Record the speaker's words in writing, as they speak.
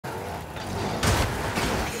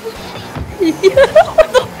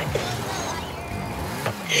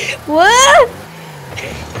What?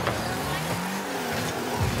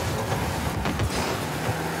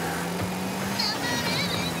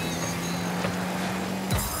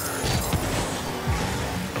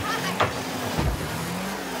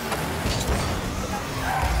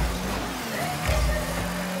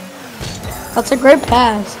 That's a great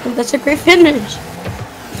pass. That's a great finish.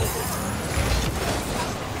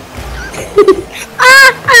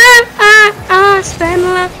 Stand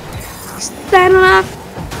left. Stand left.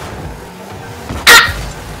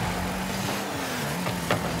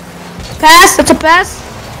 Pass. That's a pass.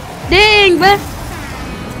 Dang, man.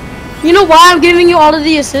 You know why I'm giving you all of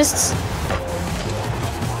the assists?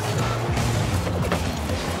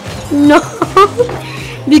 No.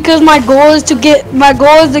 Because my goal is to get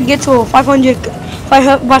to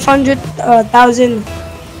 500,000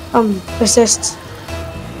 assists.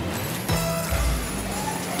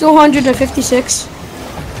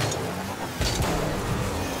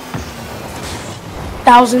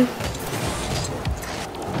 256,000.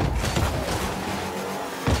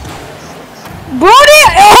 Brody!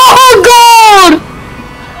 Oh, gold!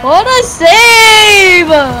 What a save!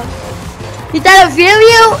 Did that feel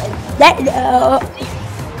you? That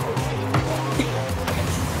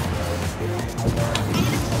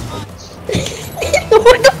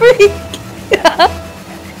what the freak?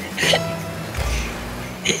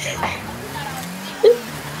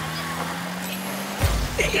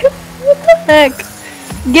 What the heck?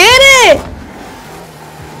 Get it!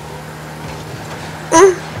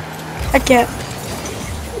 I can't.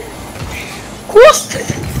 What?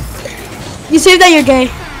 You saved that, you're gay.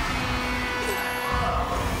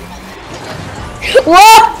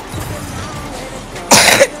 What?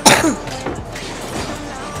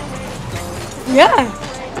 Yeah.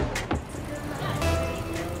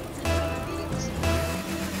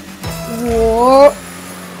 Whoa.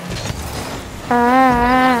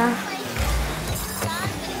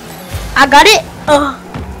 I got it.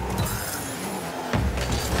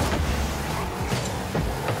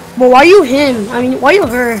 But why you him? I mean, why you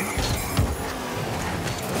her?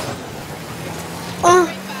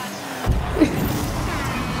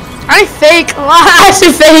 I fake. I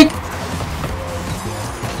should fake.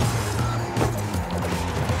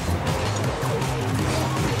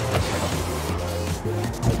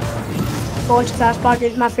 Going to Fast Park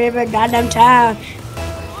is my favorite goddamn town.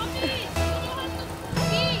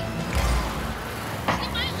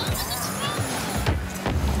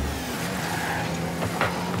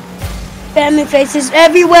 Family faces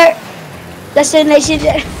everywhere. Destination.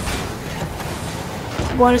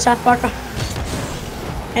 Going to South Park.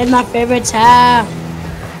 And my favorite town.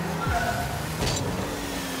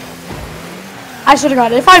 I should have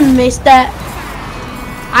got it. If I missed that,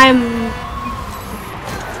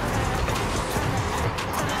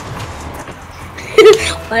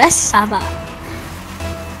 well, that's Saba.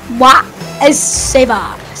 What is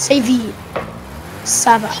Saba? Savy.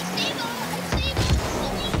 Saba.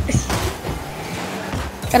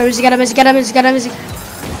 Gotta music.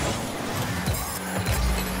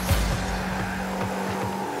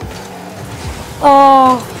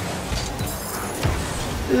 Oh.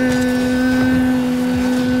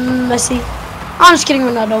 Messi. I'm just kidding,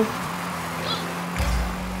 Ronaldo.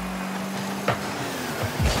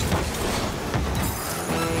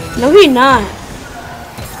 No, he's not.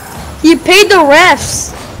 He paid the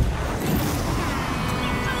refs.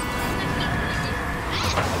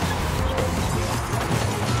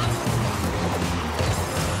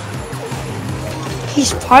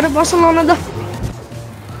 He's part of Barcelona, though.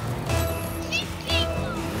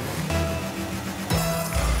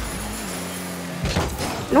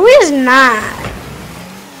 No, he is not.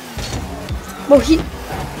 Well, he.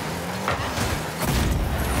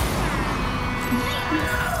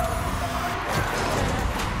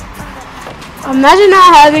 Imagine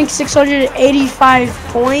not having 685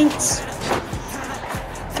 points.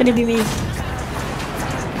 Could it be me?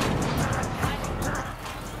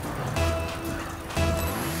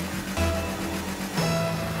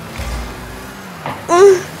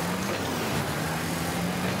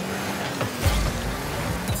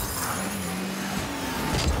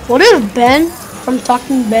 What if Ben from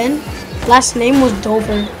Talking Ben last name was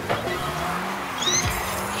Dover?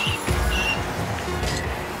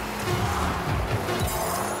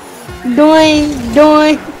 Doing.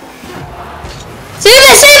 Save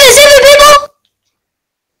it, people!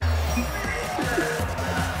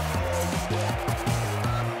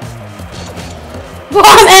 Go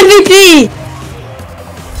on, MVP!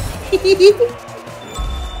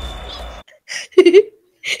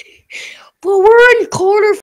 But we're in quarter